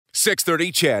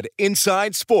630 CHED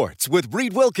Inside Sports with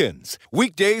Reed Wilkins.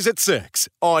 Weekdays at 6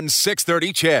 on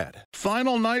 630 CHED.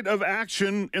 Final night of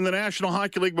action in the National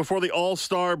Hockey League before the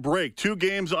All-Star break. 2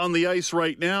 games on the ice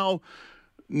right now.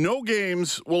 No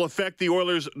games will affect the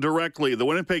Oilers directly. The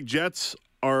Winnipeg Jets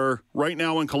are right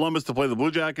now in Columbus to play the Blue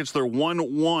Jackets. They're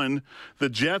 1-1. The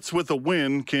Jets, with a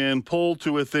win, can pull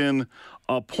to within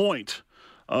a point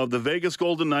of the Vegas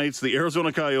Golden Knights, the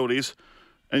Arizona Coyotes,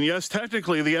 and yes,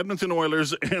 technically the Edmonton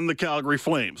Oilers and the Calgary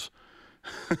Flames.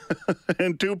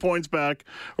 And 2 points back,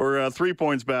 or 3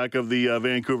 points back of the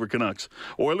Vancouver Canucks.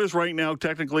 Oilers right now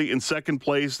technically in second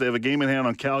place. They have a game in hand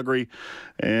on Calgary,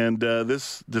 and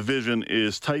this division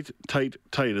is tight.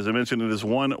 As I mentioned, it is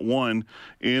 1-1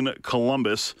 in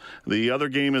Columbus. The other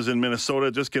game is in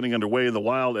Minnesota, just getting underway. The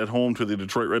Wild at home to the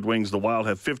Detroit Red Wings. The Wild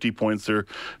have 50 points. They're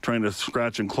trying to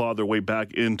scratch and claw their way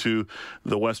back into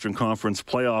the Western Conference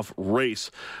playoff race.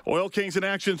 Oil Kings in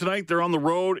action tonight. They're on the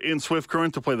road in Swift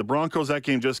Current to play the Broncos. That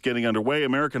game just getting underway.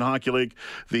 American Hockey League,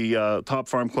 the top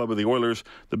farm club of the Oilers,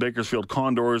 the Bakersfield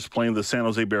Condors playing the San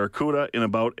Jose Barracuda in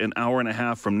about an hour and a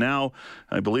half from now.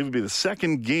 I believe it'll be the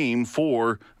second game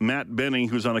for Matt Benning,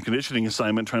 who's on a conditioning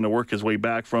assignment trying to work his way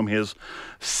back from his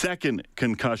second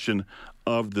concussion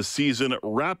of the season.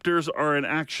 Raptors are in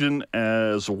action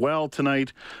as well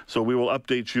tonight, so we will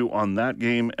update you on that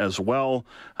game as well.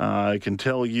 I can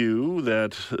tell you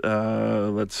that,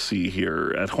 let's see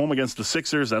here, at home against the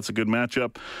Sixers, that's a good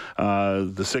matchup.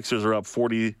 The Sixers are up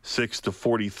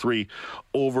 46-43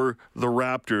 over the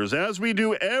Raptors. As we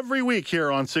do every week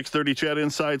here on 630 CHED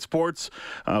Inside Sports,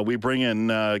 we bring in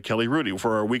Kelly Hrudey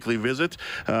for our weekly visit,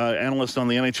 analyst on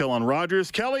the NHL on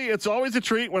Rogers. Kelly, it's always a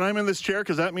treat when I'm in this chair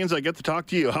because that means I get to talk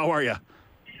to you. How are you?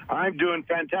 I'm doing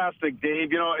fantastic,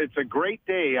 Dave. You know, it's a great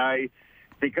day.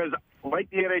 Because like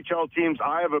the NHL teams,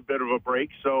 I have a bit of a break.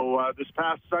 So this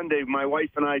past Sunday, my wife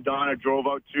and I, Donna, drove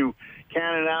out to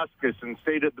Kananaskis and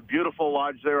stayed at the beautiful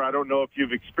lodge there. I don't know if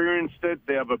you've experienced it.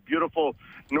 They have a beautiful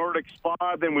Nordic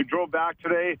spa. Then we drove back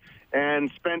today and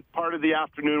spent part of the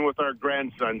afternoon with our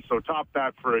grandson. So top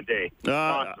that for a day.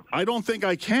 Awesome. I don't think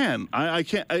I can. I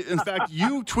can't. In fact,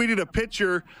 you tweeted a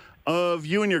picture of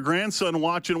you and your grandson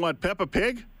watching what, Peppa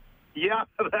Pig? Yeah,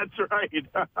 that's right.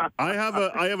 I have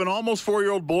an almost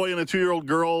 4-year-old boy and a 2-year-old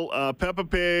girl. Peppa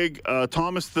Pig,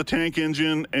 Thomas the Tank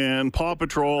Engine, and Paw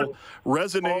Patrol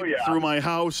resonate through my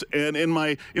house and in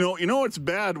my. You know it's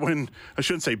bad when I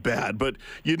shouldn't say bad, but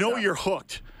you're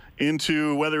hooked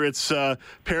into whether it's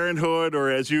parenthood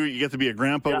or as you get to be a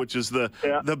grandpa, which is the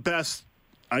best.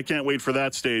 I can't wait for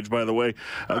that stage, by the way,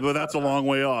 but that's a long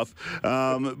way off.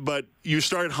 But you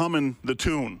start humming the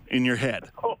tune in your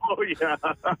head. Oh yeah!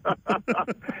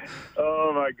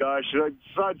 Oh my gosh! It's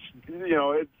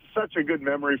such a good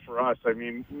memory for us. I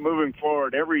mean, moving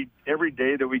forward, every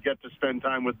day that we get to spend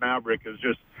time with Maverick is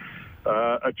just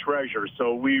a treasure.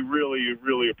 So we really,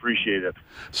 really appreciate it.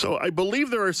 So I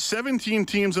believe there are 17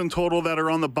 teams in total that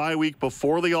are on the bye week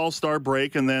before the All-Star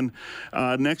break. And then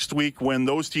next week, when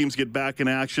those teams get back in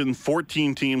action,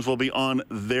 14 teams will be on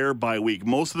their bye week.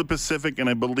 Most of the Pacific and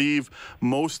I believe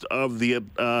most of the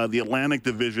Atlantic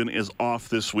Division is off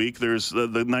this week. There's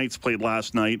the Knights played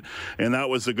last night, and that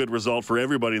was a good result for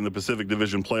everybody in the Pacific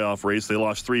Division playoff race. They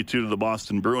lost 3-2 to the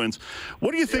Boston Bruins.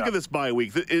 What do you think of this bye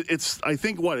week? It's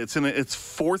in its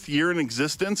 4th year in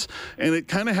existence, and it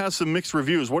kind of has some mixed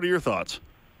reviews. What are your thoughts?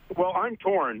 Well, I'm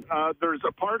torn. There's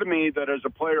a part of me that as a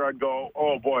player I'd go,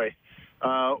 oh boy,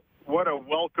 what a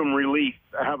welcome relief.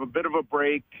 Have a bit of a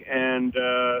break, and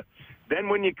then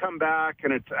when you come back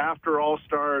and it's after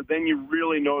All-Star, then you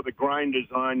really know the grind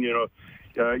is on.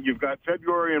 You've got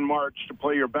February and March to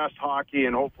play your best hockey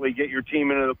and hopefully get your team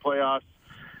into the playoffs.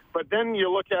 But then you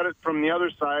look at it from the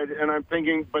other side, and I'm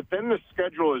thinking, but then the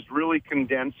schedule is really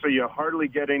condensed, so you hardly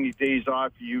get any days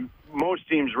off. Most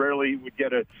teams rarely would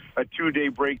get a 2-day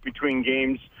break between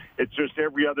games. It's just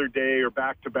every other day or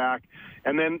back-to-back.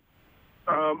 And then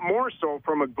more so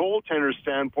from a goaltender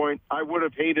standpoint, I would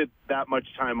have hated that much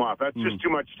time off. That's just too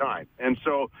much time. And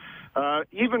so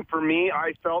even for me,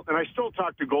 I felt, and I still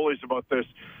talk to goalies about this,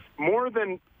 more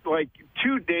than like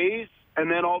 2 days, and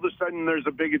then all of a sudden there's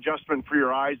a big adjustment for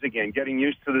your eyes again, getting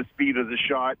used to the speed of the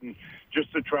shot and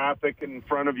just the traffic in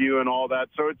front of you and all that.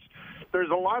 So there's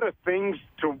a lot of things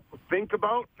to think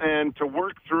about and to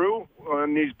work through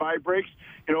on these bye breaks.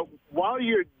 While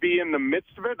you'd be in the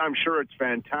midst of it, I'm sure it's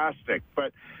fantastic.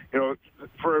 But,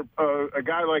 for a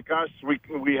guy like us,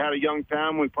 we had a young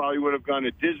family, we probably would have gone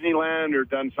to Disneyland or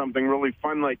done something really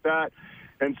fun like that.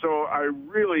 And so I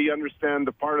really understand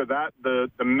the part of that, the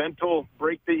mental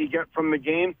break that you get from the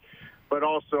game. but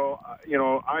also,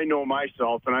 I know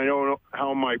myself, and I know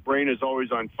how my brain is always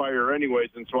on fire anyways,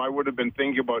 and so I would have been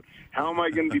thinking about how am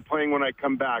I going to be playing when I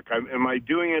come back? Am I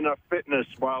doing enough fitness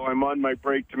while I'm on my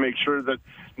break to make sure that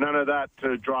none of that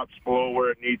drops below where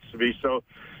it needs to be? So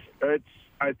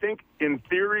I think in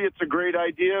theory it's a great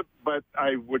idea, but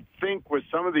I would think with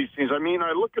some of these teams,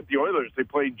 I look at the Oilers. They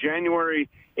play January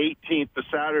 18th, the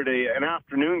Saturday, an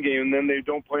afternoon game, and then they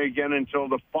don't play again until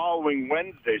the following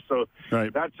Wednesday. So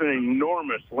That's an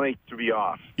enormous length to be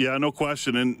off. Yeah, no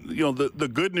question. And, the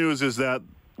good news is that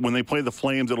when they play the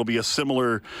Flames, it'll be a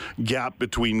similar gap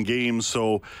between games,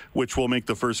 so which will make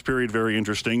the first period very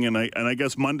interesting. And I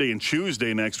guess Monday and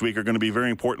Tuesday next week are going to be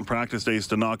very important practice days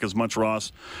to knock as much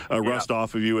rust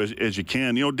off of you as you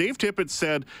can. Dave Tippett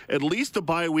said at least the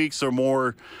bye weeks are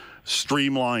more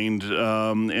streamlined,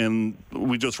 and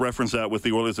we just referenced that with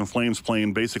the Oilers and Flames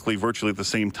playing basically virtually at the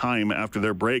same time after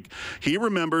their break. He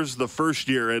remembers the first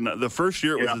year, and the first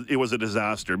year it was a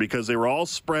disaster because they were all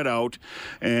spread out,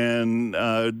 and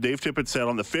Dave Tippett said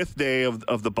on the fifth day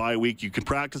of the bye week you could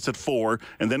practice at 4,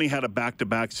 and then he had a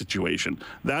back-to-back situation.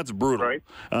 That's brutal.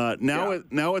 Right.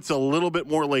 Now it's a little bit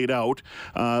more laid out,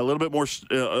 a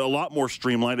lot more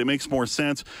streamlined. It makes more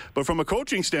sense. But from a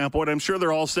coaching standpoint, I'm sure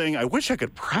they're all saying, I wish I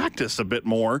could practice a bit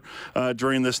more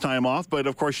during this time off, but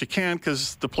of course you can't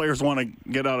because the players want to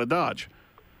get out of Dodge.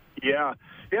 Yeah,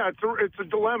 it's a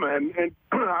dilemma, and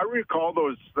I recall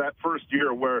that first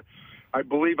year where I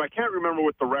can't remember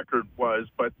what the record was,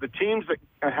 but the teams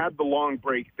that had the long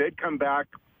break, they'd come back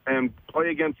and play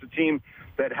against a team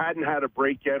that hadn't had a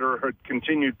break yet or had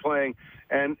continued playing,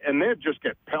 and they'd just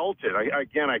get pelted. I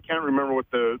can't remember what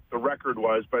the record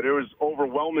was, but it was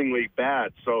overwhelmingly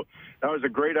bad. So that was a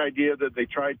great idea that they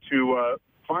tried to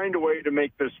find a way to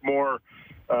make this more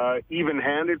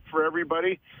even-handed for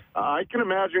everybody. I can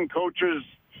imagine coaches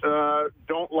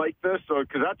don't like this,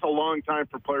 because that's a long time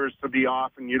for players to be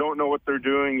off, and you don't know what they're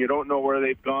doing, you don't know where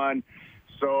they've gone.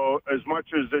 So as much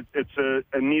as it's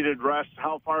a needed rest,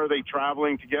 how far are they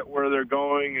traveling to get where they're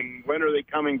going, and when are they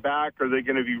coming back? Are they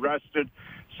going to be rested?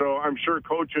 So I'm sure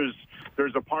coaches,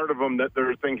 there's a part of them that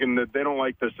they're thinking that they don't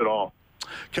like this at all.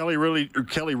 Kelly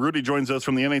Rudy joins us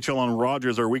from the NHL on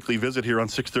Rogers, our weekly visit here on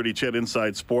 630 CHED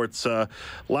Inside Sports.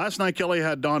 Last night, Kelly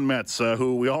had Don Metz,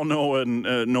 who we all know and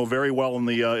know very well in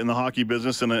the hockey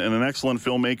business, and an excellent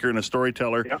filmmaker and a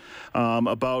storyteller,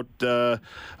 about the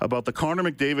Connor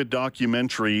McDavid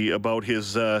documentary about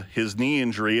his knee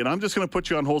injury. And I'm just going to put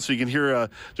you on hold so you can hear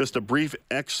just a brief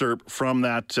excerpt from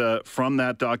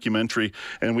that documentary.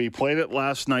 And we played it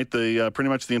last night, pretty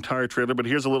much the entire trailer. But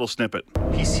here's a little snippet.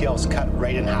 PCL's cut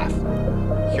right in half.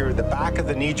 Here, the back of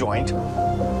the knee joint,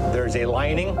 there's a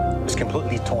lining. It's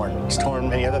completely torn. He's torn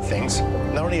many other things.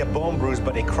 Not only a bone bruise,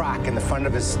 but a crack in the front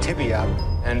of his tibia.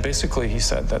 And basically, he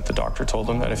said that the doctor told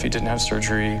him that if he didn't have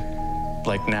surgery,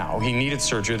 like now, he needed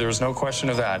surgery. There was no question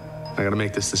of that. I got to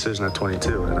make this decision at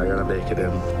 22, and I got to make it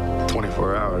in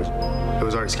 24 hours. It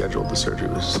was already scheduled. The surgery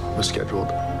was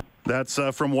scheduled. That's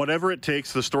from Whatever It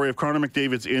Takes, the story of Connor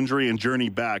McDavid's injury and journey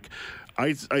back.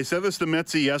 I said this to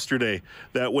Metzi yesterday,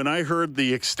 that when I heard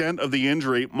the extent of the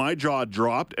injury, my jaw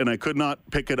dropped and I could not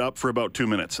pick it up for about 2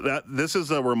 minutes. This is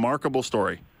a remarkable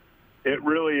story. It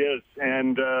really is,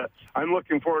 and I'm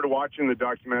looking forward to watching the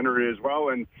documentary as well.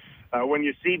 And when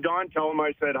you see Don, tell him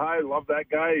I said hi. I love that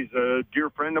guy. He's a dear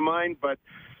friend of mine. But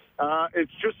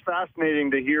it's just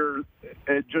fascinating to hear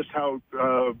just how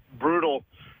brutal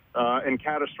and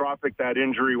catastrophic that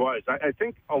injury was. I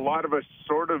think a lot of us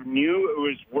sort of knew it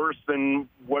was worse than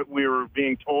what we were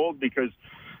being told, because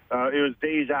it was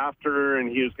days after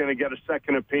and he was going to get a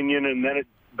second opinion, and then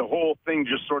the whole thing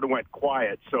just sort of went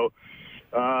quiet. So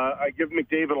I give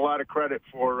McDavid a lot of credit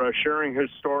for sharing his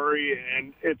story,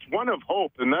 and it's one of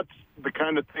hope, and that's the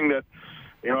kind of thing that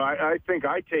I think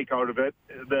I take out of it,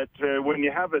 that when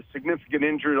you have a significant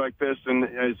injury like this, and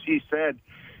as he said,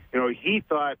 he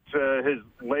thought his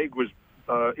leg was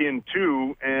in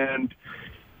two, and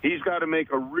he's got to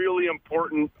make a really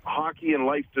important hockey and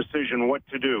life decision what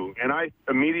to do. And I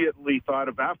immediately thought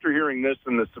of, after hearing this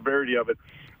and the severity of it,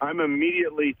 I'm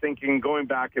immediately thinking, going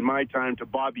back in my time, to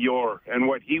Bobby Orr and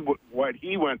what he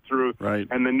went through, right,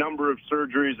 and the number of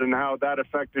surgeries and how that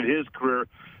affected his career.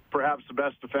 Perhaps the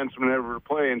best defenseman ever to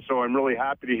play. And so I'm really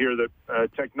happy to hear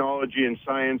that technology and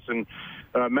science and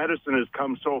medicine has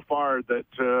come so far that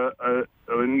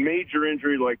a major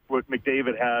injury like what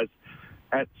McDavid has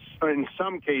in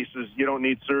some cases, you don't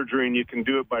need surgery and you can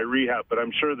do it by rehab, but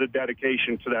I'm sure the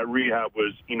dedication to that rehab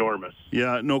was enormous.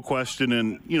 Yeah, no question.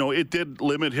 And, it did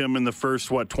limit him in the first,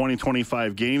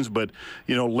 25 games, but,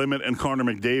 limit and Connor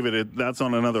McDavid, that's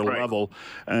on another level.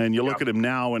 And you look at him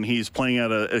now, and he's playing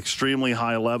at an extremely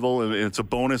high level, and it's a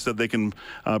bonus that they can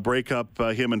break up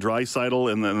him and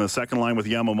Draisaitl, and then the second line with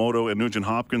Yamamoto and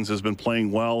Nugent-Hopkins has been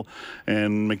playing well,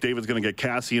 and McDavid's going to get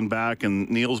Cassian back, and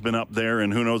Neil's been up there,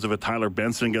 and who knows if a Tyler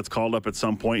Benson gets called up at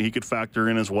some point. He could factor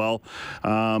in as well.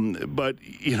 But,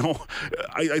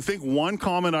 I think one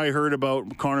comment I heard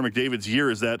about Connor McDavid's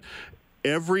year is that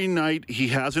every night he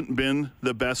hasn't been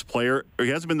the best player, or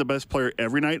he hasn't been the best player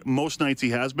every night. Most nights he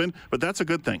has been, but that's a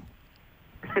good thing.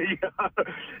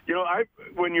 Yeah.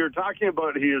 When you're talking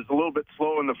about he is a little bit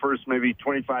slow in the first maybe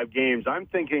 25 games, I'm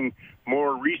thinking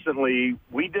more recently,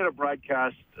 we did a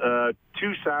broadcast 2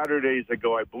 Saturdays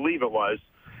ago, I believe it was,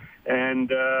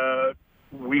 and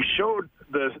we showed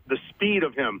the speed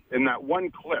of him in that one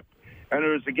clip. And it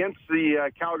was against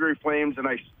the Calgary Flames, and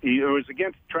it was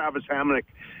against Travis Hamonic.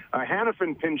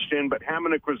 Hanifin pinched in, but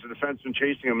Hamonic was the defenseman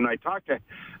chasing him. And I talked to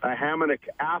Hamonic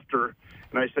after,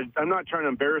 and I said, I'm not trying to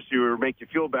embarrass you or make you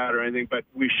feel bad or anything, but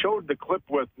we showed the clip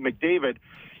with McDavid,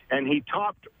 and he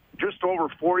topped just over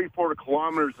 44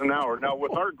 kilometers an hour. Now,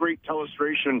 with our great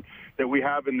telestration that we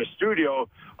have in the studio,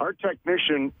 our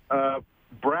technician,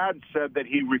 Brad, said that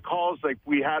he recalls like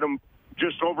we had him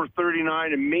just over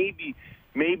 39 and maybe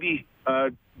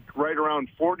right around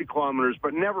 40 kilometers,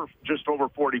 but never just over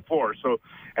 44. So,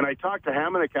 and I talked to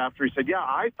Hamonic after. He said, yeah,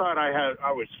 I thought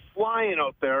I was flying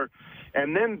out there.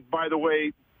 And then, by the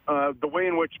way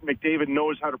in which McDavid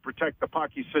knows how to protect the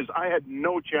puck, he says, I had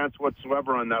no chance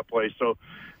whatsoever on that play. So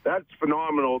that's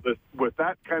phenomenal that with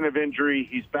that kind of injury,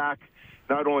 he's back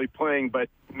not only playing, but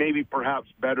maybe perhaps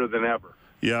better than ever.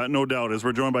 Yeah, no doubt. As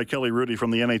we're joined by Kelly Hrudey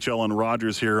from the NHL and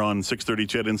Rogers here on 630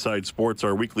 CHED Inside Sports,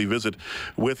 our weekly visit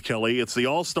with Kelly. It's the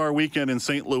All-Star Weekend in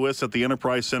St. Louis at the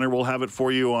Enterprise Center. We'll have it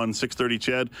for you on 630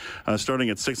 CHED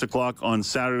starting at 6 o'clock on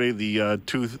Saturday, the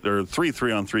 3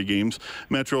 3-on-3 games.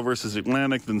 Metro versus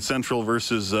Atlantic, then Central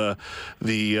versus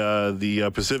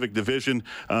the Pacific Division.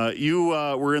 You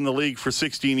were in the league for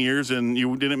 16 years, and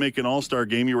you didn't make an All-Star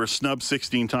game. You were snubbed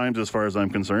 16 times as far as I'm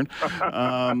concerned.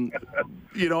 And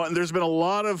there's been a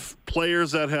lot of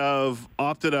players that have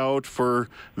opted out for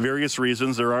various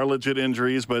reasons. There are legit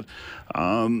injuries, but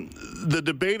the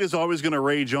debate is always going to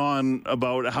rage on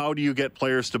about how do you get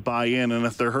players to buy in, and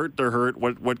if they're hurt, they're hurt.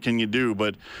 What can you do?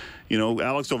 But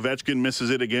Alex Ovechkin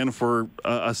misses it again for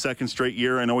a second straight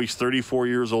year. I know he's 34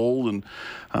 years old,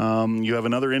 and you have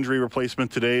another injury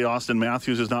replacement today. Austin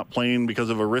Matthews is not playing because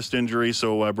of a wrist injury,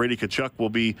 so Brady Tkachuk will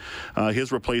be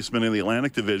his replacement in the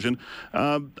Atlantic Division.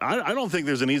 I don't think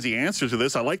there's an easy answer to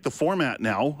this. I like the format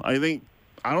now. I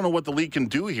don't know what the league can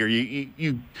do here.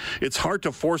 It's hard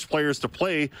to force players to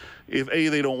play if A,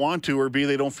 they don't want to, or B,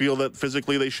 they don't feel that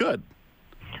physically they should.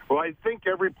 Well, I think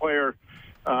every player,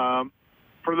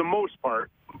 for the most part,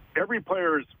 every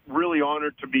player is really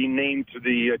honored to be named to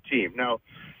the team. Now,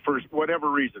 for whatever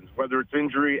reasons, whether it's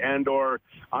injury and or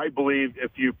I believe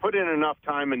if you put in enough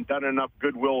time and done enough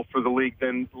goodwill for the league,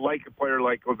 then like a player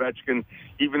like Ovechkin,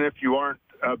 even if you aren't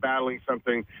battling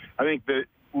something, I think the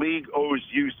league owes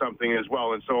you something as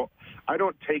well. And so I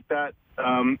don't take that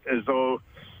as though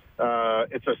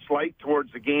it's a slight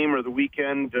towards the game or the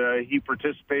weekend. He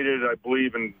participated, I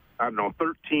believe, in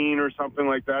 13 or something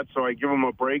like that, so I give him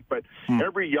a break. But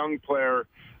every young player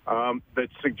that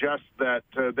suggests that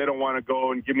they don't want to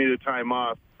go and give me the time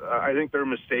off, I think they're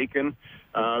mistaken.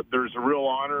 There's a real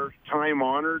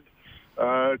time-honored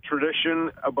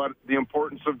tradition about the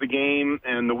importance of the game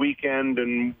and the weekend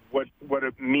and what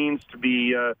it means to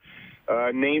be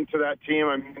named to that team.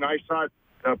 I mean, I saw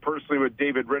it personally with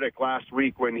David Riddick last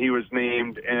week when he was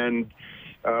named, and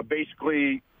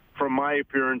basically, from my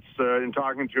appearance in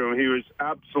talking to him, he was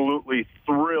absolutely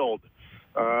thrilled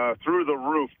through the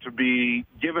roof to be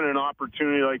given an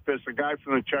opportunity like this. A guy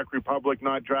from the Czech Republic,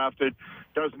 not drafted,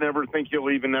 doesn't ever think he'll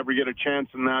even ever get a chance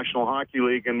in the National Hockey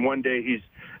League, and one day he's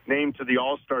named to the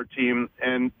All-Star team,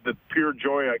 and the pure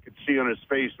joy I could see on his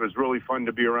face was really fun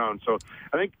to be around. So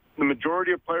I think the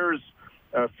majority of players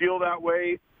feel that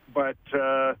way, but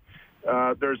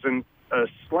there's a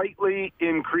slightly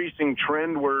increasing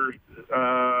trend where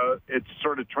it's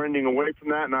sort of trending away from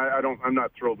that, and I'm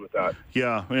not thrilled with that.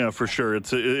 Yeah, for sure.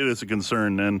 It is a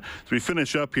concern. And as we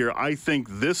finish up here, I think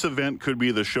this event could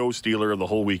be the show stealer of the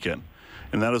whole weekend,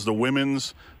 and that is the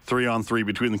women's 3-on-3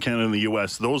 between Canada and the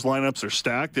U.S. Those lineups are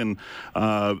stacked, and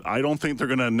I don't think they're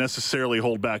going to necessarily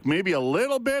hold back. Maybe a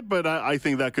little bit, but I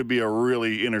think that could be a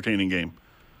really entertaining game.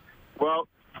 Well,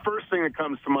 first thing that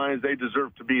comes to mind is they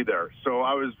deserve to be there. So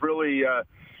I was really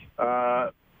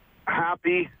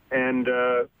happy and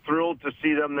thrilled to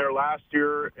see them there last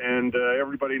year, and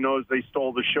everybody knows they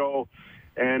stole the show.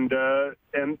 And the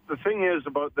thing is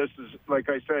about this is, like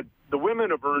I said, the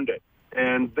women have earned it,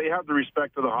 and they have the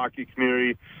respect of the hockey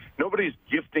community. Nobody's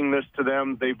gifting this to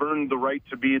them. They've earned the right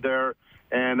to be there,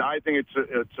 and I think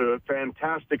it's a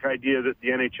fantastic idea that the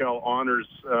NHL honors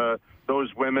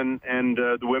those women and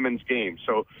the women's game.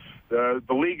 So the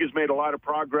league has made a lot of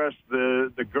progress.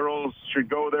 The girls should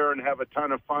go there and have a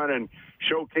ton of fun and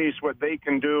showcase what they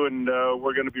can do, and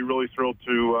we're going to be really thrilled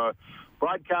to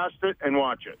broadcast it and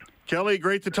watch it. Kelly,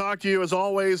 great to talk to you as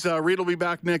always. Reed will be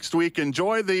back next week.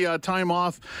 Enjoy the time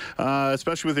off,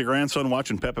 especially with your grandson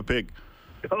watching Peppa Pig.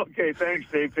 Okay, thanks,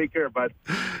 Dave. Take care, bud.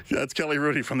 That's Kelly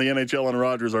Hrudey from the NHL and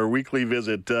Rogers, our weekly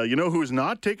visit. You know who's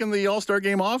not taking the All-Star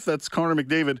game off? That's Connor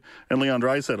McDavid and Leon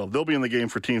Draisaitl. They'll be in the game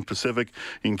for Team Pacific.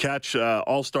 You can catch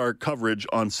All-Star coverage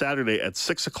on Saturday at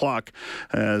 6 o'clock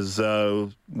as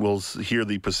we'll hear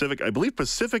the Pacific. I believe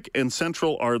Pacific and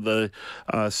Central are the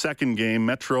second game.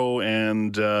 Metro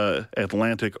and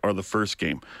Atlantic are the first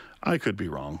game. I could be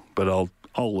wrong, but I'll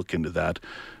look into that.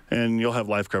 And you'll have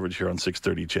live coverage here on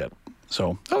 6:30 CHED.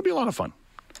 So that'll be a lot of fun.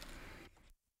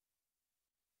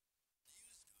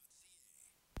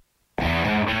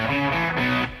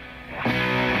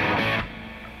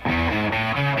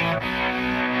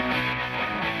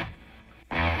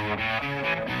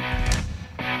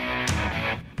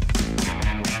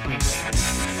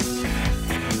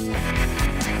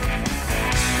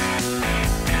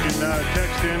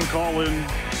 Text in, call in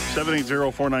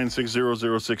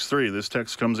 780-496-0063. This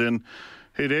text comes in.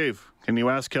 Hey, Dave, can you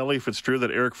ask Kelly if it's true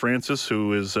that Eric Francis,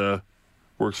 who is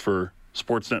works for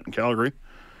Sportsnet in Calgary,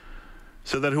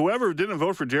 said that whoever didn't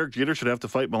vote for Derek Jeter should have to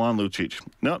fight Milan Lucic?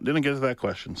 No, didn't get to that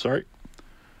question. Sorry.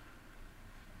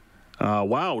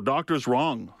 Wow, doctor's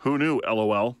wrong. Who knew?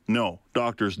 LOL. No,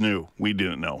 doctors knew. We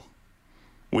didn't know.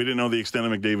 We didn't know the extent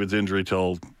of McDavid's injury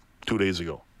till 2 days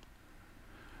ago.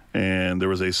 And there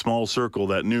was a small circle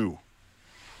that knew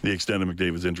the extent of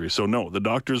McDavid's injury. So, no, the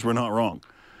doctors were not wrong.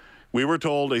 We were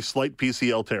told a slight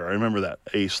PCL tear. I remember that.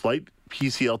 A slight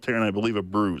PCL tear and I believe a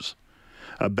bruise.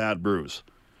 A bad bruise.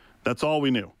 That's all we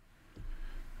knew.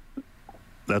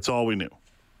 That's all we knew.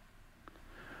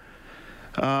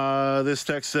 This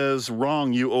text says,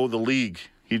 wrong, you owe the league.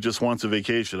 He just wants a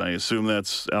vacation. I assume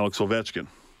that's Alex Ovechkin.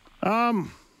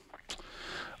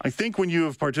 I think when you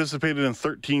have participated in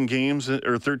 13 games in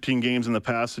the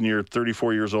past and you're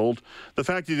 34 years old, the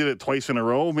fact you did it twice in a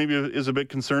row maybe is a bit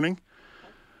concerning.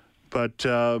 But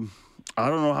I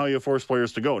don't know how you force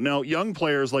players to go. Now, young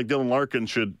players like Dylan Larkin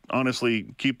should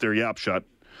honestly keep their yap shut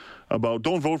about,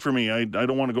 don't vote for me. I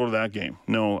don't want to go to that game.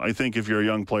 No, I think if you're a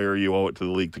young player, you owe it to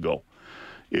the league to go.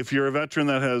 If you're a veteran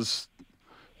that has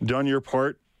done your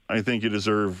part, I think you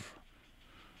deserve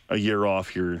a year off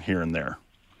here and there.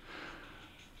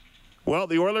 Well,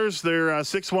 the Oilers, they're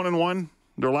 6-1-1,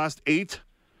 their last 8.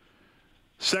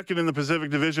 Second in the Pacific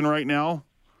Division right now.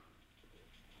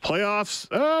 Playoffs,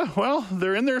 well,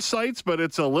 they're in their sights, but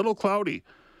it's a little cloudy.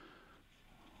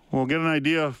 We'll get an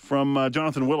idea from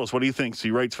Jonathan Willis, what he thinks. He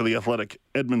writes for The Athletic,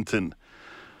 Edmonton.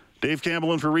 Dave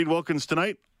Campbell in for Reed Wilkins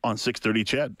tonight on 6:30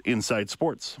 CHED Inside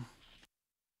Sports.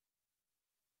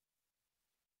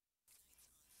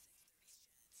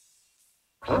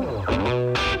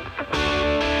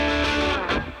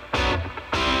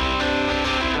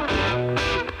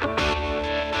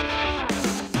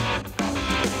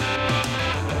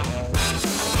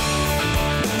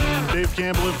 Dave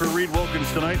Campbell in for Reed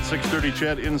Wilkins tonight, 6:30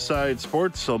 CHED Inside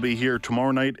Sports. I'll be here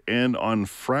tomorrow night and on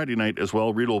Friday night as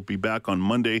well. Reed will be back on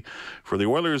Monday for the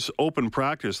Oilers open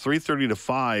practice, 3:30 to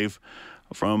 5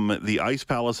 from the Ice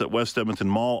Palace at West Edmonton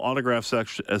Mall. Autograph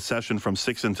session from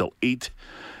 6 until 8.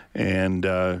 And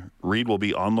Reed will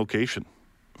be on location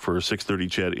for 6:30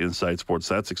 CHED Inside Sports.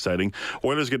 That's exciting.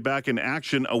 Oilers get back in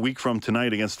action a week from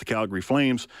tonight against the Calgary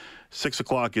Flames. 6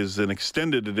 o'clock is an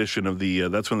extended edition of the,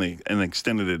 an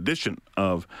extended edition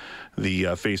of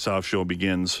the face-off show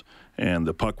begins, and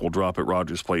the puck will drop at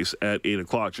Rogers Place at 8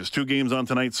 o'clock. Just 2 games on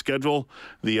tonight's schedule.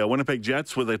 The Winnipeg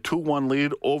Jets with a 2-1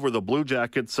 lead over the Blue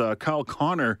Jackets. Kyle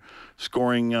Connor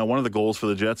scoring one of the goals for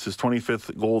the Jets, his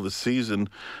 25th goal of the season.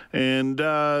 And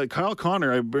Kyle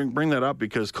Connor, I bring that up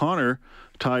because Connor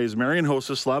ties Marian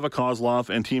Hossa, Slava Kozlov,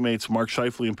 and teammates Mark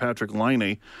Scheifele and Patrick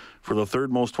Laine for the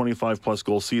third most 25-plus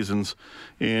goal seasons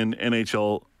in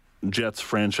NHL Jets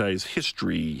franchise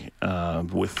history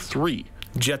with 3.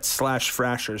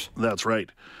 Jets/Frashers. That's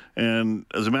right. And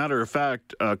as a matter of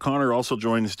fact, Connor also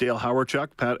joins Dale Hawerchuk,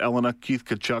 Pat Elena, Keith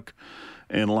Tkachuk,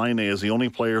 and Laine as the only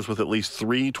players with at least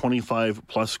 3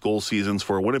 25-plus goal seasons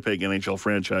for a Winnipeg NHL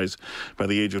franchise by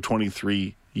the age of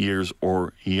 23 years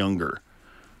or younger.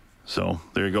 So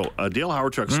there you go. Dale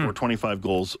Hawerchuk scored 25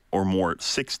 goals or more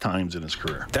 6 times in his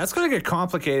career. That's going to get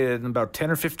complicated in about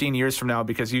 10 or 15 years from now,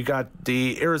 because you got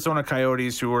the Arizona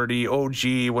Coyotes, who are the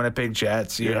OG Winnipeg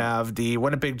Jets. You have the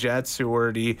Winnipeg Jets, who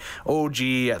are the OG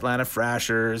Atlanta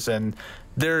Thrashers, and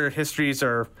their histories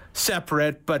are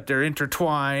separate, but they're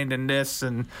intertwined in this.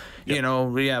 And, you know,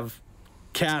 we have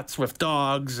cats with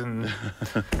dogs and...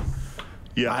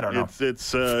 Yeah, I don't know.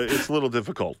 It's a little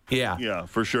difficult. Yeah,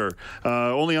 for sure.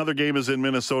 Only other game is in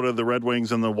Minnesota. The Red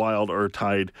Wings and the Wild are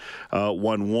tied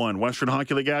 1-1. Western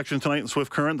Hockey League action tonight in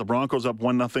Swift Current. The Broncos up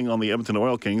 1-0 on the Edmonton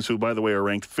Oil Kings, who, by the way, are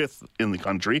ranked 5th in the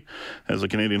country, as the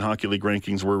Canadian Hockey League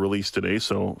rankings were released today,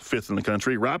 so 5th in the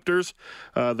country. Raptors,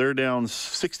 they're down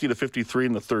 60-53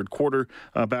 in the third quarter.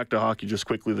 Back to hockey just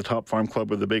quickly. The Top Farm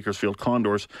Club of the Bakersfield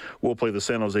Condors will play the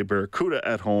San Jose Barracuda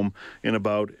at home in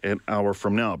about an hour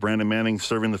from now. Brandon Manning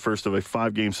serving the first of a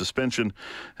 5-game suspension,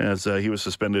 as he was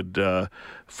suspended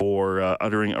for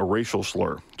uttering a racial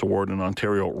slur toward an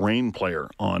Ontario Reign player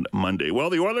on Monday.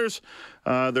 Well, the Oilers,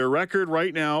 their record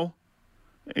right now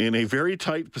in a very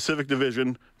tight Pacific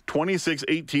Division,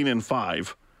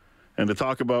 26-18-5. And to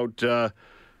talk about the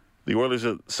Oilers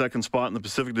at second spot in the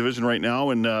Pacific Division right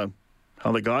now and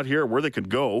how they got here, where they could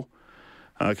go.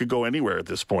 Could go anywhere at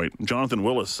this point. Jonathan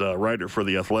Willis, writer for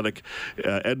The Athletic,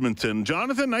 Edmonton.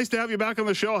 Jonathan, nice to have you back on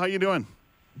the show. How you doing?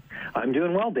 I'm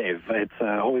doing well, Dave. It's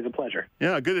always a pleasure.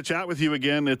 Yeah, good to chat with you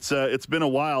again. It's been a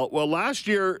while. Well, last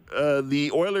year,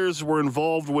 the Oilers were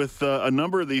involved with a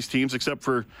number of these teams, except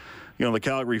for the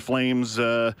Calgary Flames,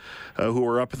 who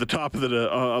are up at the top of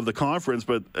the conference,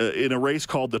 but in a race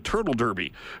called the Turtle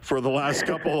Derby for the last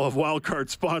couple of wild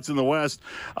card spots in the West.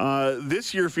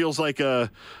 This year feels like an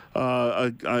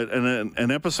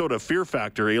episode of Fear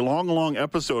Factor, a long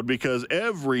episode, because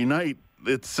every night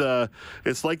it's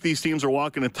like these teams are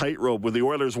walking a tightrope, with the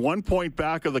Oilers 1 point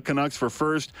back of the Canucks for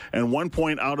first and 1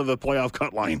 point out of the playoff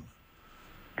cut line.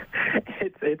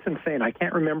 It's insane. I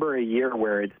can't remember a year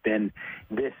where it's been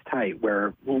this tight,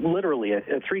 where literally a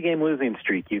 3-game losing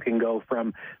streak. You can go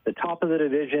from the top of the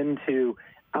division to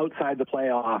outside the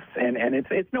playoffs, and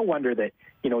it's no wonder that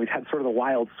we've had sort of the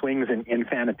wild swings in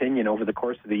fan opinion over the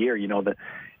course of the year.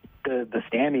 The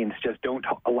standings just don't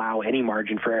allow any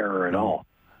margin for error at all.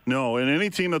 No, and any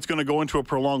team that's going to go into a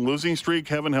prolonged losing streak,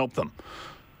 heaven help them.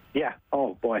 Yeah.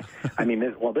 Oh boy. I mean,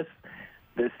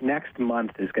 this next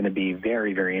month is going to be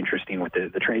very, very interesting with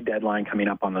the trade deadline coming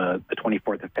up on the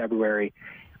 24th of February.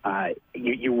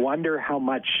 You wonder how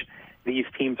much these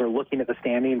teams are looking at the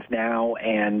standings now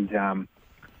and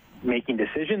making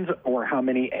decisions, or how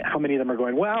many of them are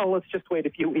going, well, let's just wait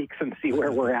a few weeks and see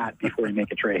where we're at before we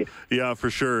make a trade. Yeah, for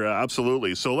sure.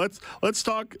 Absolutely. So let's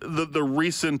talk the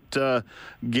recent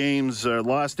games,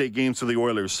 last 8 games for the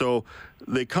Oilers. So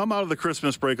they come out of the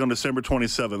Christmas break on December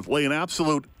 27th, lay an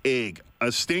absolute egg,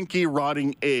 a stinky,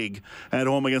 rotting egg at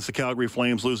home against the Calgary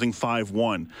Flames, losing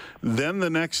 5-1. Then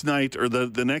the next night, or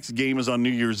the next game, is on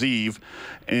New Year's Eve,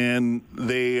 and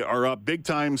they are up big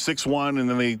time 6-1, and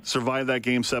then they survive that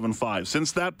game 7-5.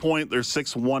 Since that point, they're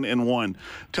 6-1-1.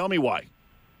 Tell me why.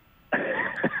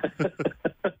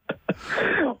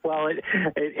 Well,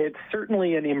 it's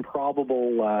certainly an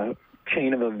improbable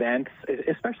chain of events,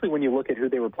 especially when you look at who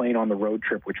they were playing on the road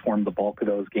trip, which formed the bulk of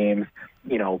those games.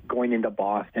 Going into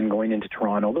Boston, going into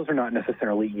Toronto, those are not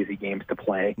necessarily easy games to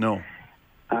play. No.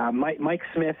 Mike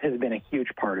Smith has been a huge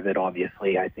part of it,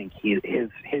 obviously. I think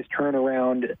his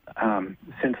turnaround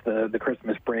since the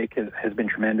Christmas break has been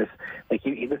tremendous. Like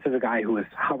this is a guy who was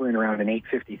hovering around an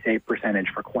 .850 save percentage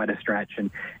for quite a stretch,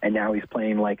 and now he's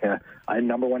playing like a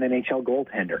number 1 NHL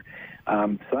goaltender.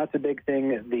 So that's a big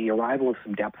thing. The arrival of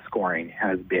some depth scoring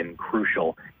has been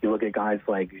crucial. You look at guys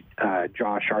like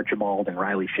Josh Archibald and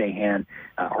Riley Sheahan.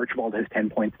 Archibald has 10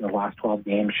 points in his last 12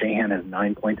 games. Sheahan has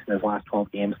 9 points in his last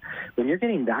 12 games. When you're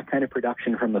getting that kind of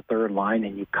production from the third line,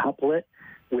 and you couple it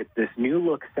with this new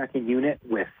look second unit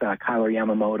with Kyler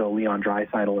Yamamoto, Leon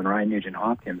Draisaitl, and Ryan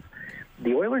Nugent-Hopkins,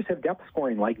 the Oilers have depth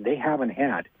scoring like they haven't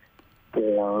had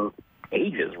for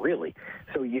ages, really.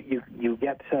 So you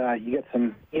get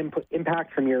some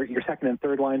impact from your second and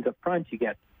third lines up front. You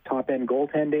get top end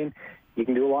goaltending. You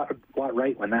can do a lot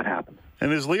right when that happens.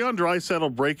 And is Leon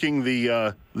Draisaitl breaking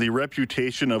the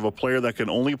reputation of a player that can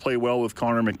only play well with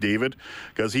Connor McDavid?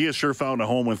 Because he has sure found a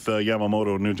home with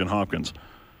Yamamoto and Nugent-Hopkins.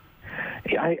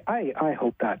 Yeah, I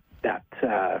hope that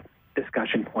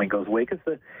discussion point goes away,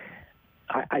 because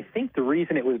I think the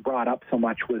reason it was brought up so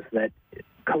much was that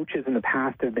coaches in the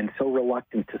past have been so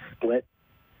reluctant to split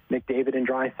McDavid and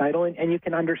Draisaitl, and you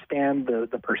can understand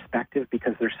the perspective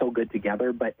because they're so good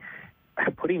together. But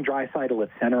putting Draisaitl at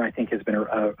center, I think, has been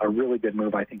a really good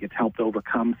move. I think it's helped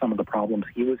overcome some of the problems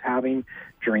he was having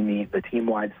during the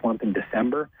team-wide slump in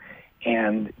December.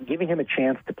 And giving him a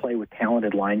chance to play with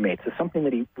talented line mates is something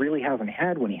that he really hasn't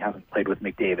had when he hasn't played with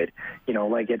McDavid. You know,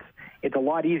 like it's a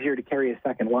lot easier to carry a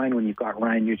second line when you've got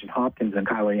Ryan Nugent-Hopkins and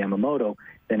Kailer Yamamoto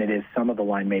than it is some of the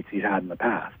line mates he's had in the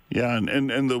past. Yeah,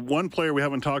 and the one player we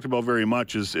haven't talked about very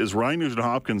much is Ryan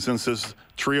Nugent-Hopkins. Since this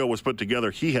trio was put together,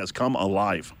 he has come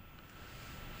alive.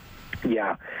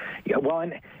 Yeah. Well,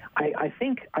 and I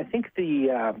think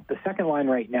the second line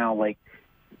right now, like,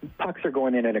 pucks are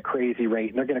going in at a crazy rate,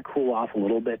 and they're going to cool off a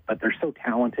little bit, but they're so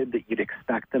talented that you'd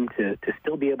expect them to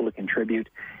still be able to contribute.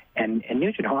 And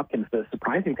Nugent-Hopkins, the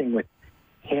surprising thing with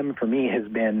him for me has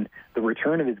been the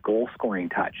return of his goal-scoring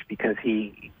touch, because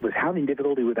he was having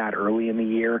difficulty with that early in the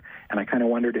year, and I kind of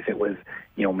wondered if it was,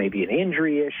 you know, maybe an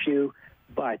injury issue,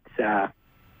 but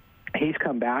he's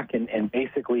come back and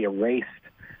basically erased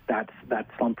that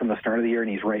slump from the start of the year, and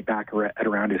he's right back at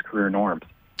around his career norms.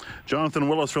 Jonathan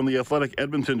Willis from the Athletic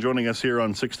Edmonton joining us here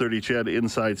on 630 CHED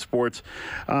Inside Sports.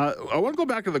 I want to go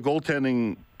back to the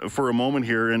goaltending for a moment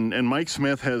here, and Mike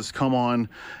Smith has come on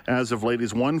as of late.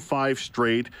 He's won 5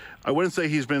 straight. I wouldn't say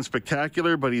he's been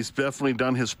spectacular, but he's definitely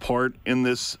done his part in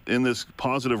this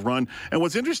positive run. And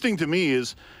what's interesting to me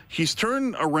is he's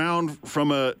turned around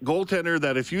from a goaltender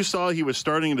that if you saw he was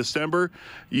starting in December,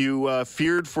 you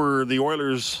feared for the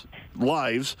Oilers'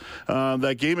 lives.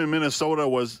 That game in Minnesota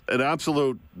was an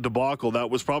absolute debacle. That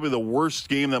was probably the worst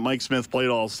game that Mike Smith played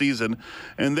all season.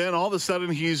 And then all of a sudden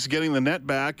he's getting the net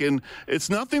back, and it's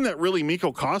nothing that really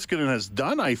Mikko Koskinen has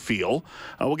done, I feel.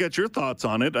 We'll get your thoughts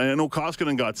on it. I know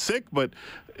Koskinen got sick, but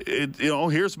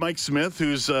here's Mike Smith,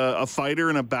 who's a fighter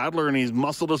and a battler, and he's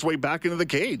muscled his way back into the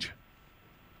cage.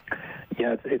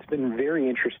 Yeah, it's been very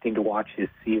interesting to watch his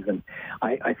season.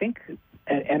 I think,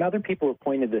 and other people have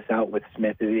pointed this out with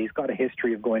Smith, he's got a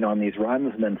history of going on these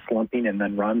runs and then slumping and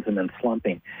then runs and then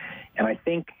slumping. And I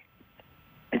think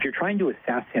if you're trying to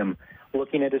assess him,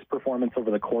 looking at his performance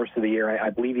over the course of the year, I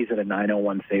believe he's at a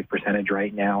 .901 save percentage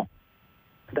right now.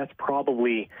 That's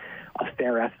probably a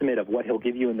fair estimate of what he'll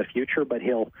give you in the future, but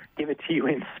he'll give it to you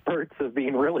in spurts of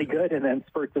being really good and then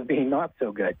spurts of being not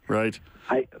so good. Right.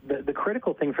 The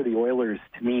critical thing for the Oilers,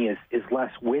 to me, is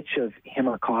less which of him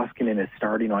or Koskinen is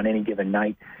starting on any given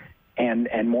night, and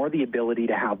more the ability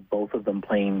to have both of them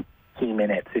playing key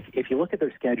minutes. If you look at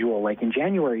their schedule, like in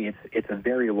January, it's a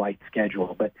very light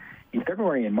schedule, but in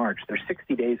February and March, there's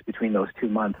 60 days between those 2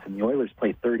 months, and the Oilers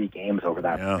play 30 games over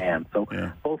that span. So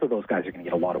both of those guys are going to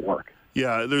get a lot of work.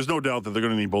 Yeah, there's no doubt that they're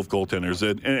going to need both goaltenders.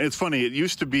 And it's funny, it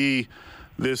used to be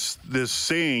this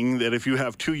saying that if you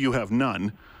have two, you have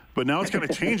none. But now it's kind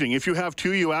of changing. If you have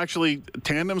two,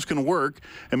 tandems can work,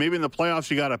 and maybe in the playoffs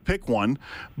you got to pick one.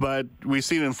 But we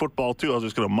see it in football too. I was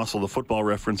just going to muscle the football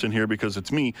reference in here because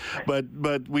it's me.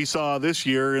 But we saw this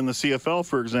year in the CFL,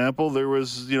 for example, there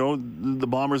was, the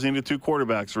Bombers needed 2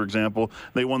 quarterbacks, for example.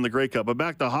 They won the Grey Cup. But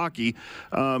back to hockey,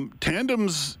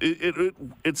 tandems,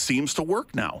 it seems to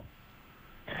work now.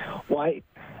 Well,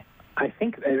 I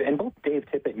think, and both Dave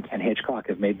Tippett and Ken Hitchcock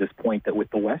have made this point, that with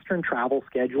the Western travel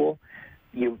schedule,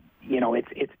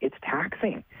 it's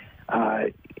taxing.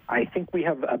 I think we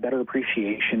have a better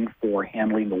appreciation for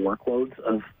handling the workloads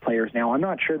of players now. I'm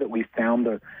not sure that we've found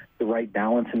the right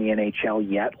balance in the NHL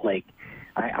yet. Like,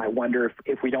 I wonder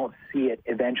if we don't see it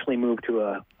eventually move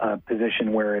to a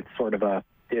position where it's sort of a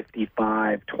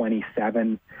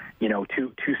 55-27,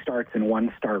 two starts and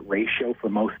 1 start ratio for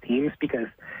most teams, because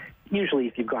usually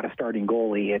if you've got a starting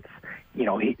goalie, it's,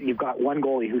 you've got one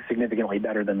goalie who's significantly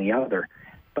better than the other.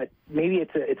 But maybe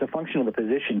it's a function of the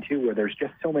position too, where there's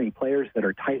just so many players that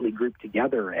are tightly grouped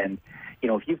together. And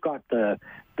if you've got the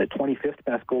 25th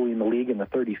best goalie in the league and the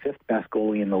 35th best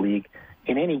goalie in the league,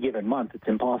 in any given month, it's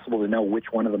impossible to know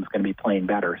which one of them is going to be playing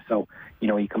better. So,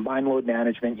 you combine load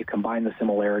management, you combine the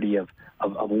similarity of a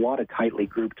lot of tightly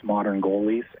grouped modern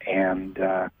goalies, and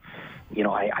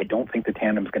I don't think the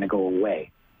tandem is going to go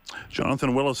away.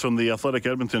 Jonathan Willis from the Athletic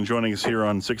Edmonton joining us here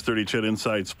on 630 CHED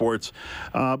Inside Sports.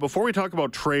 Before we talk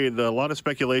about trade, a lot of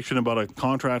speculation about a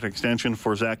contract extension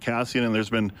for Zach Kassian, and there's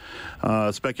been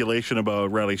speculation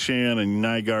about Riley Sheahan and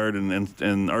Nygaard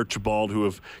and Archibald, who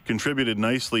have contributed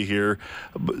nicely here.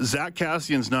 Zach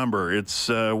Kassian's number, it's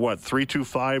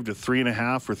 3.25 to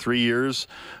 3.5 for 3 years,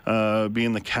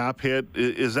 being the cap hit.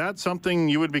 Is that something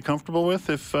you would be comfortable with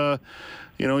if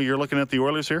you're looking at the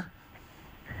Oilers here?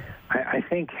 I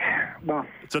think, well,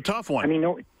 it's a tough one. I mean,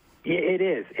 no, it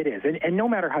is. And no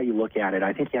matter how you look at it,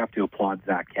 I think you have to applaud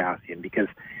Zach Kassian, because,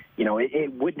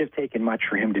 it wouldn't have taken much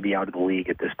for him to be out of the league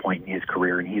at this point in his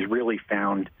career, and he's really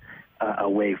found a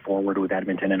way forward with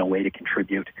Edmonton and a way to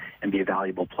contribute and be a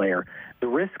valuable player. The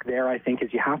risk there, I think,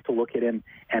 is you have to look at him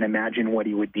and imagine what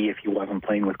he would be if he wasn't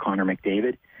playing with Connor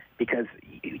McDavid, because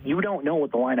you don't know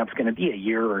what the lineup's going to be a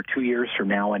year or 2 years from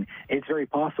now, and it's very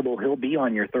possible he'll be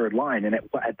on your third line, and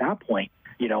at that point,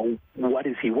 what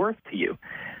is he worth to you?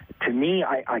 To me,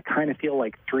 I kind of feel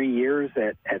like 3 years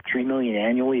at $3 million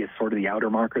annually is sort of the outer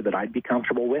marker that I'd be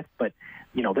comfortable with. But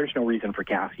there's no reason for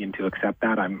Kassian to accept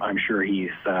that. I'm sure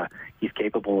he's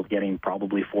capable of getting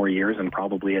probably 4 years and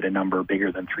probably at a number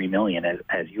bigger than $3 million,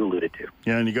 as you alluded to.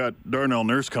 Yeah, and you got Darnell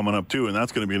Nurse coming up too, and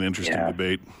that's going to be an interesting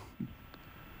debate.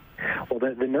 Well,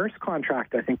 the Nurse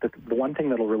contract, I think that the one thing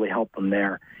that'll really help them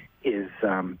there is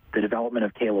the development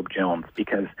of Caleb Jones,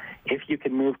 because if you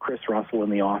can move Chris Russell in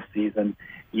the offseason,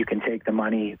 you can take the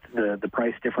money, the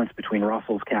price difference between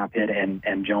Russell's cap hit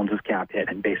and Jones's cap hit,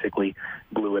 and basically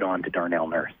glue it on to Darnell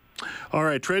Nurse. All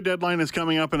right, trade deadline is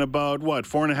coming up in about,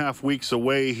 4.5 weeks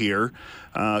away here.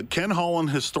 Ken Holland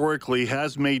historically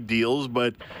has made deals,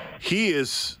 but he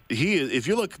is if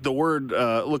you look up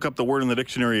the word in the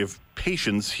dictionary of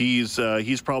patience, he's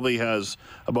probably has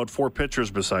about 4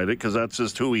 pitchers beside it, because that's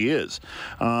just who he is.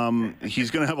 He's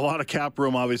going to have a lot of cap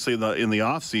room, obviously, in the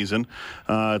off season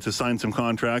to sign some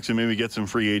contracts and maybe get some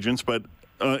free agents, but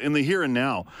in the here and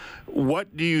now,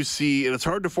 what do you see? And it's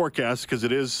hard to forecast because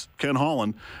it is Ken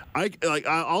Holland.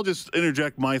 I'll just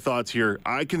interject my thoughts here.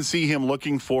 I can see him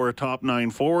looking for a top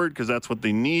 9 forward because that's what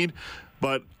they need.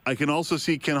 But I can also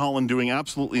see Ken Holland doing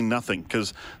absolutely nothing,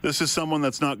 because this is someone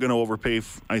that's not going to overpay,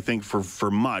 I think,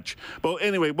 for much. But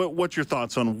anyway, what's your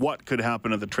thoughts on what could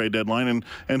happen at the trade deadline,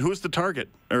 and who's the target,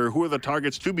 or who are the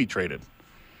targets to be traded?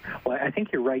 Well, I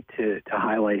think you're right to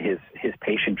highlight his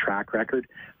patient track record.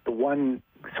 The one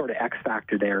sort of X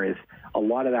factor there is a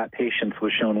lot of that patience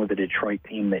was shown with the Detroit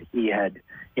team that he had,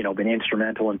 been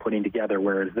instrumental in putting together,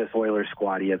 whereas this Oilers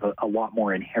squad, he has a lot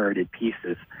more inherited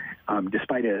pieces,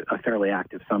 despite a fairly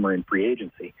active summer in free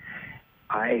agency.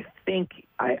 I think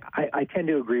I tend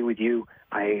to agree with you.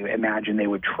 I imagine they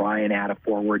would try and add a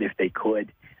forward if they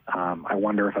could. I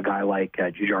wonder if a guy like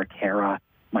Jujhar Khaira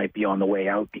might be on the way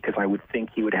out, because I would think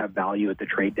he would have value at the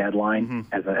trade deadline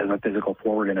as a physical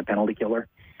forward and a penalty killer.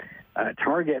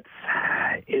 Targets,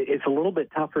 it's a little bit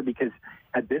tougher because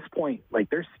at this point,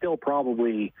 there's still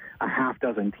probably a half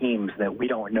dozen teams that we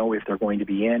don't know if they're going to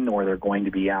be in or they're going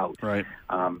to be out. Right.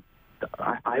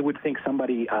 I would think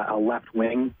somebody, a left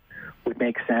wing, would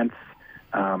make sense.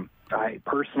 I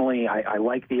personally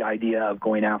like the idea of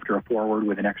going after a forward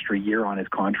with an extra year on his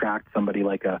contract, somebody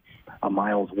like a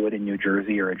Miles Wood in New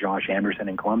Jersey or a Josh Anderson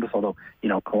in Columbus, although,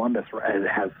 Columbus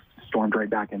has stormed right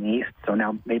back in the East, so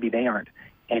now maybe they aren't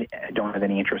and don't have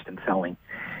any interest in selling.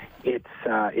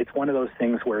 It's one of those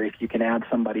things where if you can add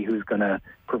somebody who's going to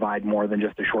provide more than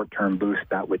just a short-term boost,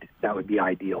 that would be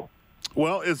ideal.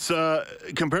 Well, it's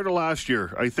compared to last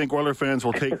year, I think Oiler fans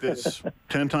will take this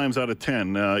 10 times out of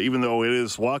 10, even though it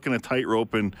is walking a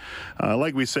tightrope. And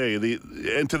like we say,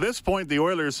 and to this point, the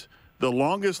Oilers, the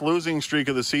longest losing streak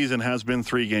of the season has been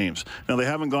 3 games. Now, they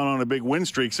haven't gone on a big win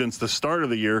streak since the start of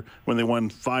the year when they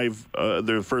won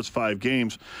their first 5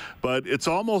 games. But it's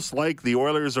almost like the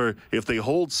Oilers are, if they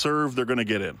hold serve, they're going to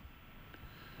get in.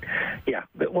 Yeah,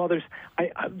 well,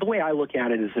 the way I look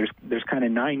at it is there's kind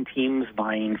of 9 teams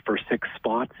vying for 6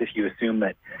 spots. If you assume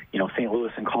that St.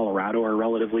 Louis and Colorado are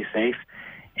relatively safe,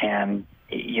 and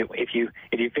if you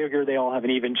figure they all have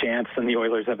an even chance, and the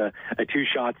Oilers have a 2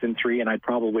 shots in 3, and I'd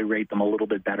probably rate them a little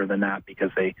bit better than that because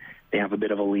they have a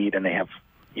bit of a lead and they have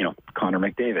Connor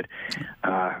McDavid.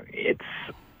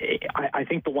 I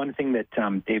think the one thing that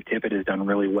Dave Tippett has done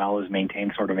really well is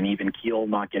maintain sort of an even keel,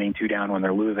 not getting too down when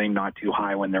they're losing, not too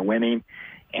high when they're winning,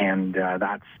 and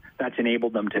that's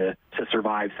enabled them to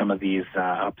survive some of these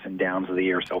ups and downs of the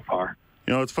year so far.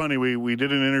 It's funny. We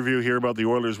did an interview here about the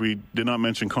Oilers. We did not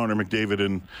mention Connor McDavid,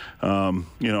 and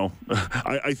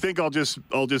I think I'll just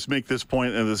make this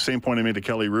point, and the same point I made to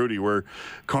Kelly Rudy, where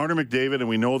Connor McDavid, and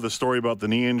we know the story about the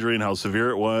knee injury and how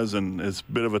severe it was, and it's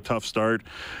a bit of a tough start.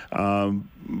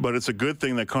 But it's a good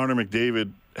thing that Connor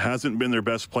McDavid hasn't been their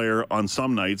best player on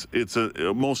some nights.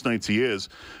 Most nights he is,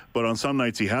 but on some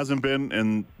nights he hasn't been,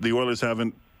 and the Oilers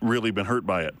haven't really been hurt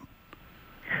by it.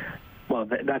 Well,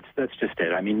 that's just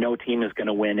it. I mean, no team is going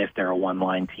to win if they're a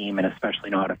one-line team, and especially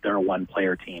not if they're a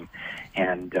one-player team.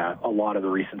 And a lot of the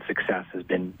recent success has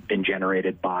been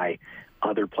generated by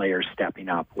other players stepping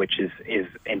up, which is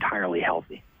entirely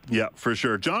healthy. Yeah, for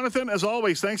sure. Jonathan, as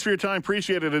always, thanks for your time.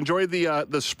 Appreciate it. Enjoy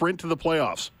the sprint to the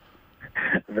playoffs.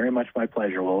 Very much my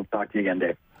pleasure. We'll talk to you again,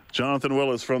 Dave. Jonathan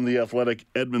Willis from The Athletic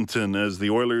Edmonton, as the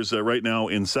Oilers right now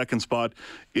in second spot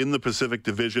in the Pacific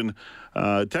Division.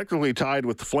 Technically tied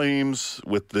with the Flames,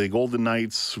 with the Golden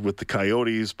Knights, with the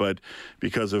Coyotes, but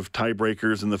because of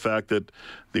tiebreakers and the fact that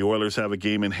the Oilers have a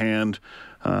game in hand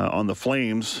on the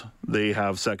Flames, they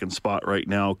have second spot right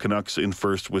now. Canucks in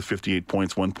first with 58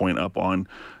 points, 1 point up on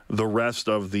the rest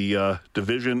of the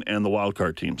division and the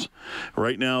wildcard teams.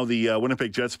 Right now, the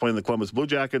Winnipeg Jets playing the Columbus Blue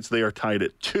Jackets. They are tied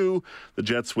at 2. The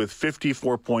Jets with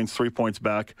 54 points, 3 points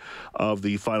back of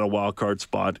the final wildcard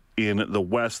spot in the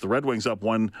West. The Red Wings up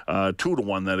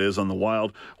 2-1, that is, on the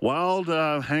Wild. Wild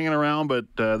hanging around, but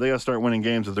they got to start winning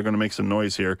games if they're going to make some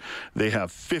noise here. They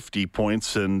have 50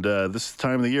 points, and this is the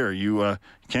time of the year. You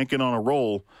can't get on a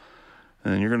roll,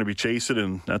 and you're going to be chasing,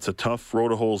 and that's a tough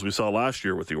road of holes we saw last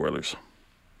year with the Oilers.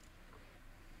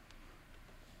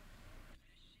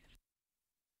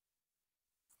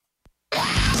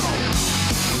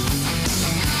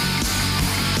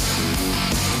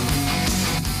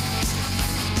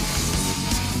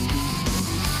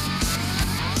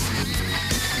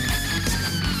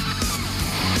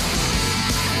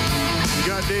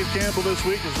 Dave Campbell this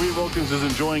week as Reed Wilkins is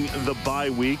enjoying the bye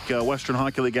week. Western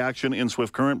Hockey League action in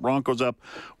Swift Current. Broncos up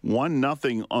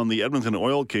 1-0 on the Edmonton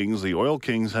Oil Kings. The Oil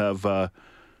Kings have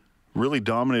really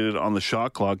dominated on the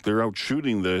shot clock. They're out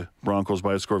shooting the Broncos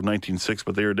by a score of 19-6,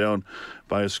 but they are down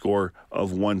by a score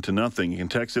of 1-0. You can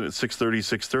text it at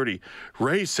 630.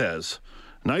 Ray says,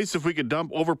 nice if we could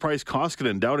dump overpriced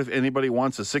Koskinen. Doubt if anybody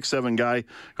wants a 6'7" guy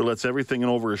who lets everything in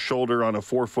over his shoulder on a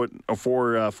 4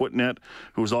 foot net,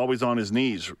 who's always on his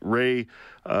knees. Ray,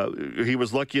 he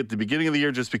was lucky at the beginning of the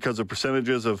year just because of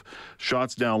percentages of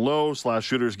shots down low.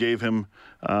 Shooters gave him.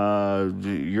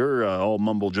 You're all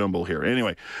mumble jumble here.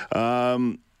 Anyway.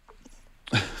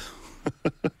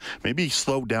 Maybe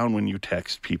slow down when you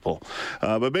text people.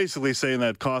 But basically saying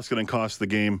that Koskinen cost the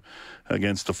game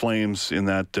against the Flames in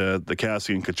that the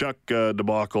Cassian Tkachuk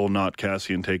debacle, not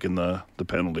Cassian taking the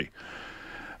penalty.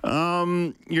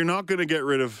 You're not going to get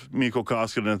rid of Mikko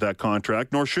Koskinen at that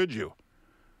contract, nor should you.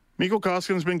 Mikko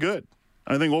Koskinen's been good.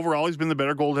 I think overall he's been the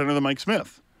better goaltender than Mike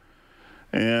Smith.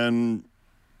 And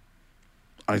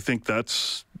I think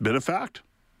that's been a fact.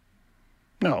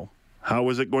 No. How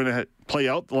is it going to play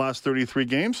out the last 33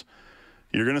 games?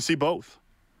 You're going to see both.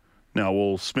 Now,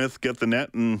 will Smith get the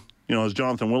net? And, as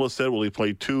Jonathan Willis said, will he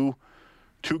play two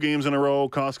games in a row?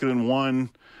 Koskinen 1.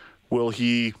 Will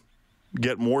he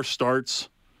get more starts?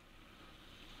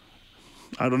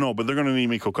 I don't know, but they're going to need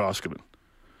Mikko Koskinen.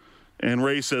 And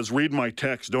Ray says, read my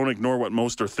text. Don't ignore what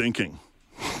most are thinking.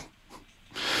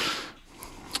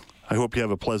 I hope you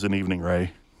have a pleasant evening,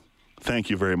 Ray. Thank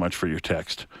you very much for your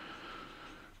text.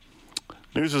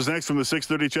 News is next from the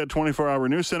 630 CHED 24-hour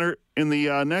news center. In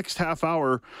the next half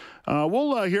hour,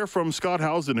 we'll hear from Scott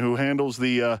Housen, who handles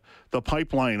the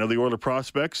pipeline of the Oilers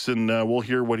prospects, and we'll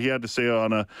hear what he had to say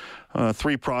on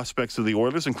 3 prospects of the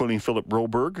Oilers, including Philip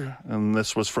Broberg. And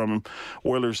this was from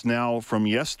Oilers Now from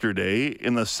yesterday.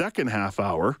 In the second half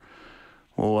hour,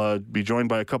 we'll be joined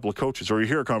by a couple of coaches, or you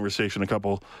hear a conversation,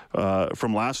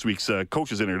 from last week's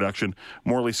coaches introduction.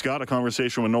 Morley Scott, a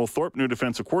conversation with Noel Thorpe, new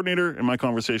defensive coordinator, and my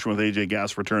conversation with AJ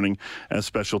Gass, returning as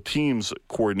special teams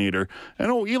coordinator.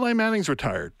 And Eli Manning's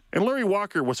retired. And Larry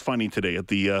Walker was funny today at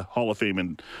the Hall of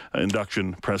Fame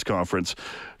induction press conference.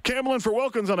 Campbell in for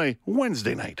Wilkins on a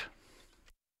Wednesday night.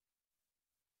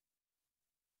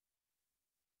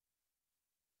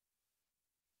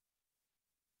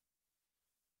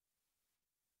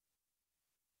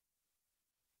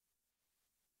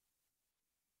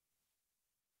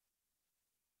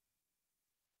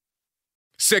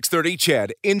 .630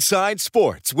 CHED Inside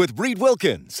Sports with Reed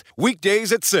Wilkins.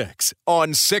 Weekdays at 6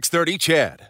 on 630 CHED.